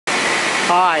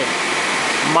Hi,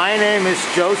 my name is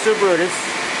Joseph Brutus,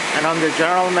 and I'm the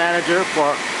General Manager for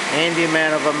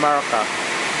Handyman of America.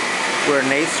 We're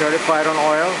NACE certified on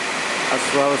oil as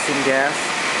well as in gas.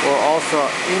 We're also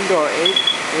indoor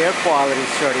air quality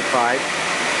certified,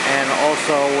 and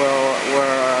also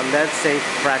we're lead safe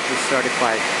practice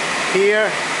certified.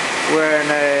 Here we're in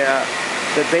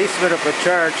the basement of a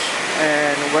church,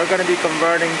 and we're going to be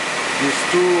converting these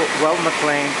two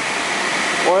McLain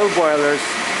oil boilers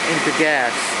into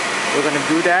gas. We're going to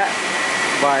do that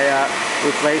by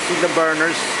replacing the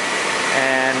burners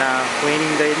and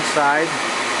cleaning the inside,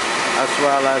 as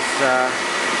well as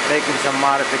making some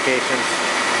modifications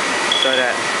so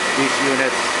that these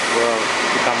units will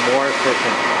become more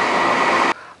efficient.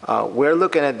 We're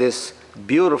looking at this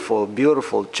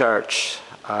beautiful church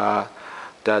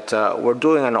that we're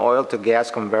doing an oil to gas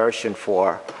conversion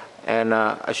for, and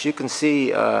as you can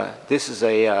see, this is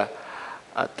a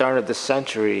turn of the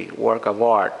century work of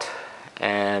art.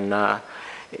 And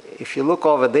if you look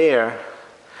over there,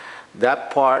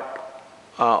 that part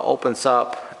opens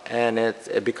up, and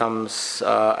it becomes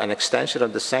an extension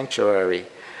of the sanctuary.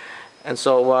 And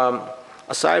so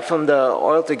aside from the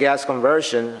oil to gas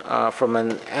conversion, from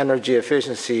an energy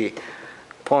efficiency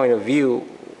point of view,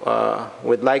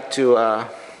 we'd like to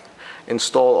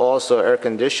install also air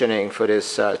conditioning for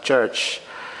this church.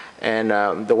 And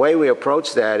the way we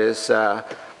approach that is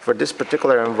for this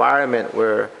particular environment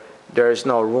where there is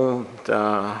no room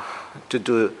to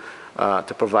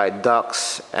provide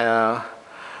ducts.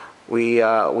 We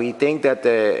think that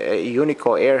the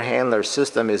Unico air handler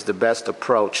system is the best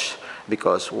approach,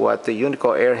 because what the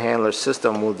Unico air handler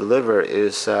system will deliver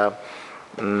is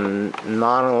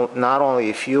not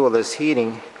only fuel-less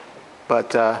heating,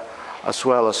 but as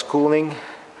well as cooling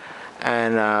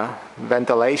and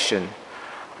ventilation.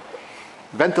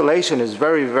 Ventilation is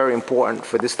very important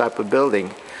for this type of building,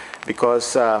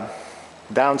 because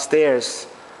downstairs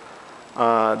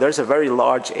there's a very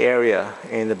large area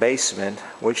in the basement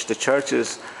which the church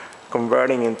is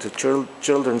converting into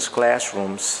children's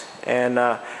classrooms, and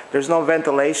there's no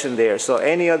ventilation there. So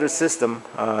any other system,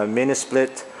 mini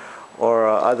split or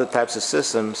other types of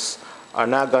systems, are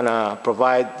not going to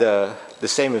provide the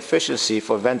same efficiency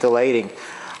for ventilating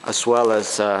as well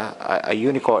as a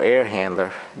Unico air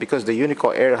handler, because the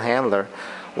Unico air handler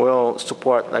will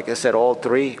support, like I said, all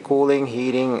three: cooling,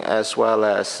 heating, as well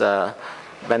as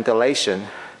ventilation.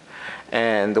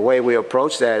 And the way we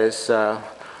approach that is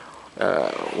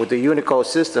with the Unico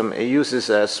system, it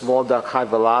uses a small duct high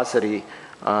velocity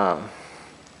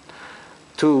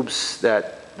tubes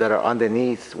that are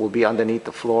underneath, will be underneath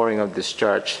the flooring of this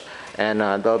church, and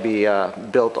they'll be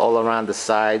built all around the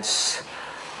sides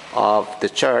of the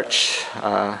church.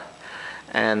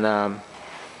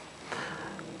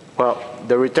 Well,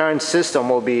 the return system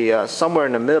will be somewhere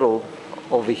in the middle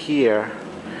over here,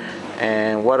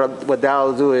 and what that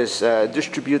will do is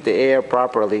distribute the air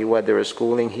properly, whether it's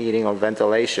cooling, heating, or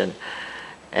ventilation.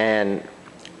 And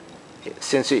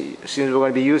since we're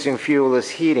going to be using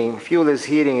fuel-less heating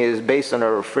is based on a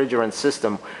refrigerant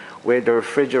system, where the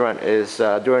refrigerant is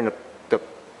during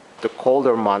the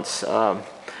colder months,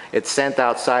 it's sent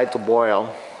outside to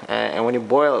boil, and when it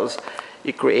boils,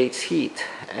 it creates heat.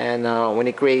 And when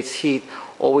it creates heat,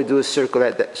 all we do is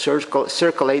circulate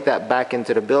that back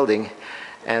into the building.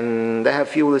 And they have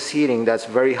fuel-less heating that's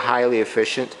very highly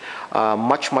efficient,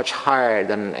 much higher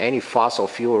than any fossil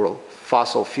fuel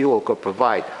could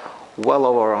provide, well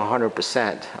over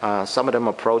 100%. Some of them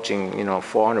approaching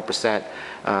 400%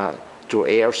 through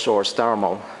air source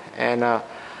thermal. And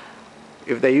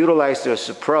if they utilize this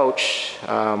approach,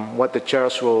 what the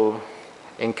church will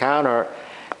encounter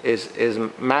is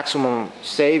maximum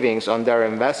savings on their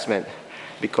investment,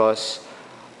 because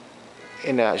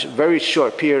in a very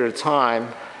short period of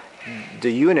time, the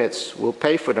units will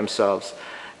pay for themselves,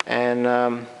 and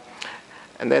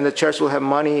then the church will have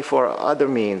money for other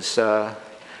means, to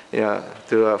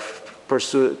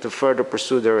further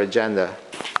pursue their agenda.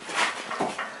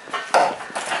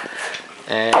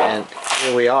 And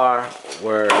here we are.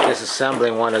 We're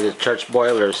disassembling one of the church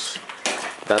boilers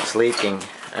that's leaking,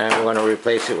 and we're going to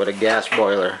replace it with a gas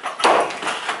boiler.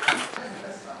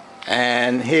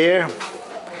 And here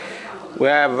we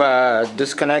have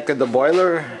disconnected the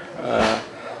boiler,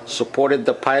 supported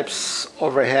the pipes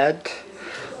overhead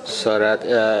so that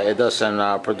it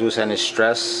doesn't produce any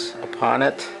stress upon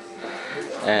it.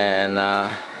 And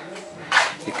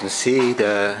you can see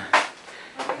the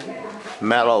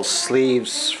metal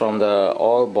sleeves from the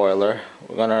oil boiler.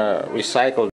 We're going to recycle